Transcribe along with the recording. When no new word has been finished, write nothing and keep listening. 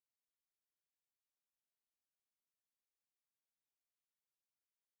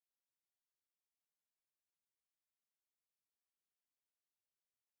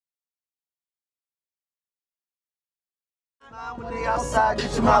Outside,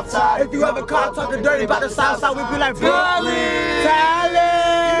 get your mouth tied. If you ever caught talking dirty about the south side, we be like, Tally,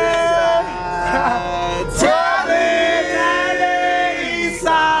 east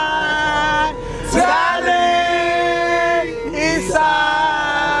side, east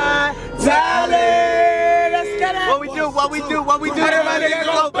side, let's get it. What we do, my nigga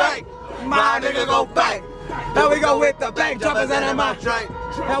go bang, my nigga go bang. Now we go with the bank jumpers and my drink.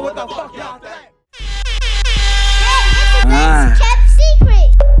 Now what the fuck y'all think?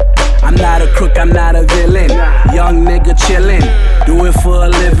 I'm not a crook, I'm not a villain. Young nigga chillin', do it for a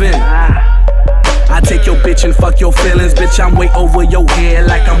living. I take your bitch and fuck your feelings. Bitch, I'm way over your head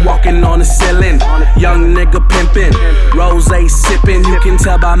like I'm walking on the ceiling. Young nigga pimpin', rosé sippin'. You can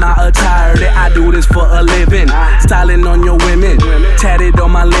tell by my attire that I do this for a living. Styling on your women, tatted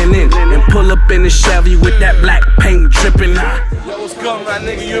on my linen, and pull up in the Chevy with that black paint drippin'. Yo, what's good, my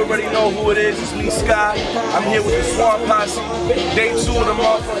nigga? You already know who it is. It's me, Sky. I'm here with the SWAMP Posse. Day 2 of the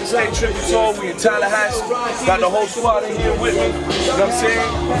motherfucking State Trippy tour. We in Tallahassee. Got the whole squad in here with me. You know what I'm saying?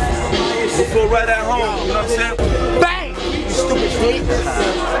 We feel right at home. You know what I'm saying? Bang! You stupid shit.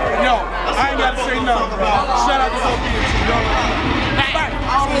 Yo, I ain't gotta say nothing, bro. Shout out to OB and you know what I'm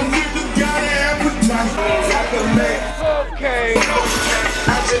okay. I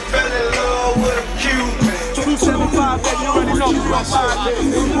just fell in love with a cute. 275, that you already know.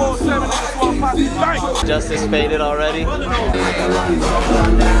 245, Justice faded already.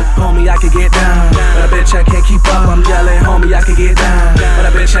 Homie, I can get down, but I bet I can't keep up. I'm yelling, homie, I can get down, but I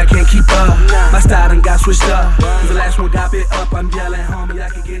bet I can't keep up. My style done got switched up. The last one got bit up. I'm yelling, homie, I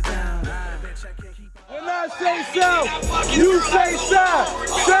can get down. When I say so, you say so.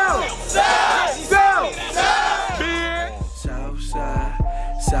 Southside, Southside, Southside,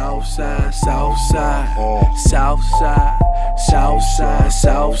 Southside, Southside, Southside,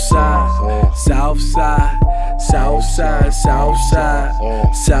 Southside, Southside,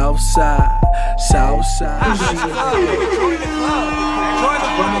 Southside, Southside.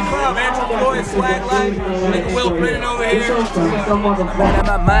 Right out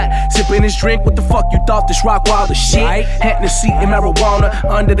my mind, sipping this drink. What the fuck you thought this rock wild as shit? Hennessy and marijuana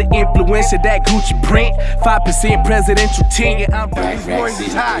under the influence of that Gucci print. 5% presidential tenure. I'm That's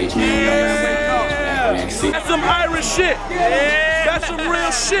some Irish shit. That's some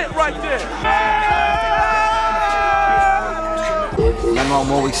real shit right there. I know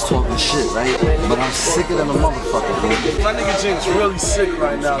I'm always talking shit, right? But I'm sicker than a motherfucker, dude. My nigga Jink's really sick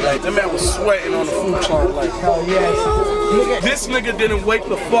right now. Like, that man was sweating on the food truck. Like, hell yes. This nigga didn't wake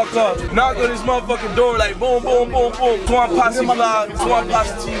the fuck up. Knock on his motherfucking door, like, boom, boom, boom, boom. SWAMP Posse vlog, SWAMP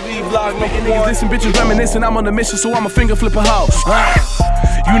Posse TV vlog. Making niggas listen, bitches reminiscing. I'm on a mission, so I'm a finger flipper hoe.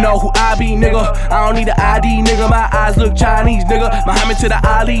 You know who I be, nigga. I don't need an ID, nigga. My eyes look Chinese, nigga. Muhammad to the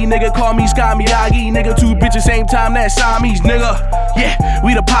Ali, nigga. Call me Sky Miyagi, nigga. 2 bitches same time, that Siamese, nigga. Yeah,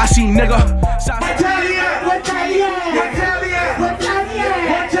 we the posse, nigga.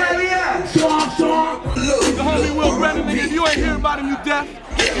 The homie Will Brennan, nigga. If you ain't hear about him, you deaf.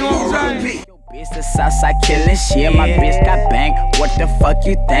 You know what I'm saying? Bitch, the Southside killing shit. My bitch got bang. What the fuck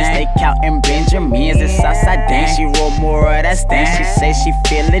you think? Stay counting Benjamins. The Southside dance. She roll more of that stank. She say she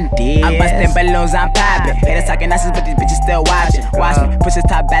feeling dead. I'm busting balloons, I'm popping. Haters talking nonsense, but these bitches still watching. Watch me push his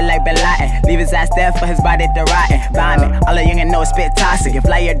top back like Bin Laden. Leave his ass there for his body to rotten. Bombing. All the youngin' know is spit toxic. And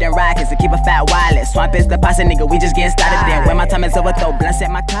flyer than rockets to keep a fat wallet. Swamp is the posse, nigga. We just getting started. Then when my time is over, throw blunts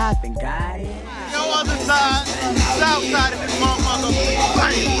at my coffin. Got it. No other side, south side of this motherfucker.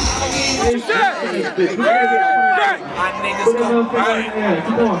 My niggas go bang.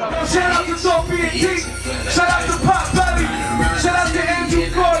 Shout out to Sophie and T. Shout out to Potbelly. Shout out to Andrew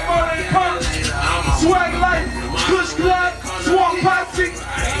Floyd, Marley Punk. Swag Life, Kush Club, SWAMP Posse.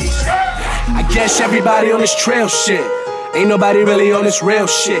 I guess everybody on this trail shit. Ain't nobody really on this real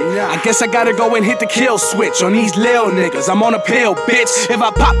shit. I guess I gotta go and hit the kill switch on these lil niggas. I'm on a pill, bitch. If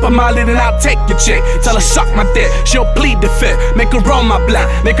I pop a molly, then I'll take your chick. Tell her suck my dick, she'll plead the fifth. Make her roll my blunt,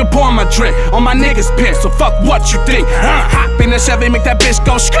 make her pour my drink. On my niggas piss, so fuck what you think. Hop in the Chevy, make that bitch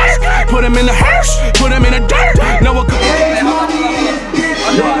go skirt. Put him in the hearse, put him in the dirt. No one can.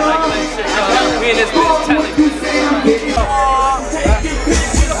 We in this bitch telling.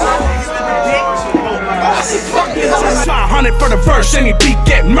 500 for the verse, any beat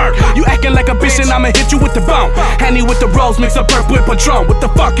get murked. You acting like a bitch and I'ma hit you with the bone. Handy with the rolls, mix up perp with Patron. What the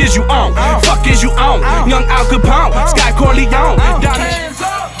fuck is you on? Fuck is you on? Young Al Capone, Sky Corleone. Hands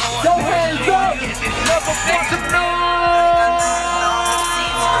up! Yo, hands up! Motherfucker, no!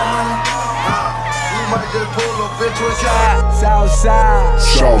 You might just pull a bitch with your Southside,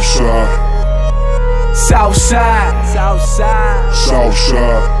 Southside, Southside, Southside,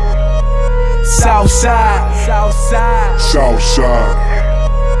 Southside, Southside, Southside, Southside.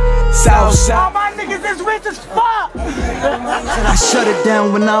 Southside. All my niggas is rich as fuck. I shut it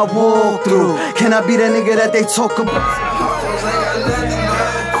down when I walk through. Can I be that nigga that they talk about?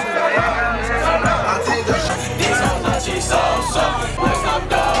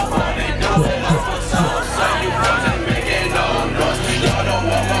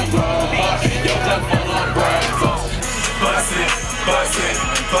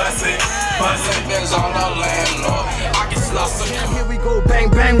 Here we go, bang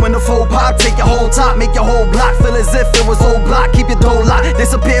bang when the full pop. Take your whole top, make your whole block feel as if it was whole block. Keep your door locked,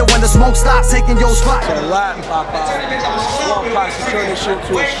 disappear when the smoke stops, taking your spot. It's a lot, Papa. Swamp Posse turn this shit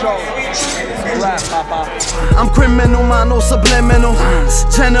to a show. It's a lot, Papa. I'm criminal, man, no subliminal.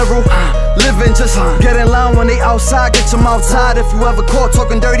 General, living just get in line when they outside. Get your mouth tied if you ever caught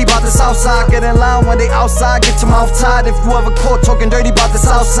talking dirty about the south side. Get in line when they outside. Get your mouth tied if you ever caught talking dirty about the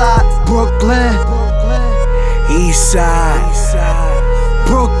south side. Brooklyn, East side,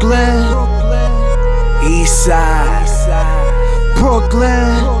 Brooklyn, East side,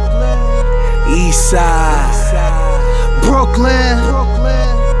 Brooklyn, East side, Brooklyn,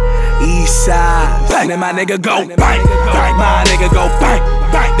 East side. Bang, then my nigga go bang, bang, my nigga go bang,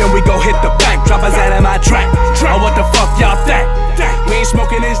 bang. Then we go hit the bank, drop us out of my track. Oh, what the fuck y'all think? We ain't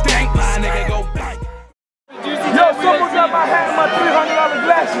smoking this dank, my nigga go bang. Yo, someone got my hat and my $300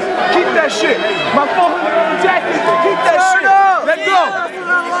 glasses. Keep that shit. My $400 jacket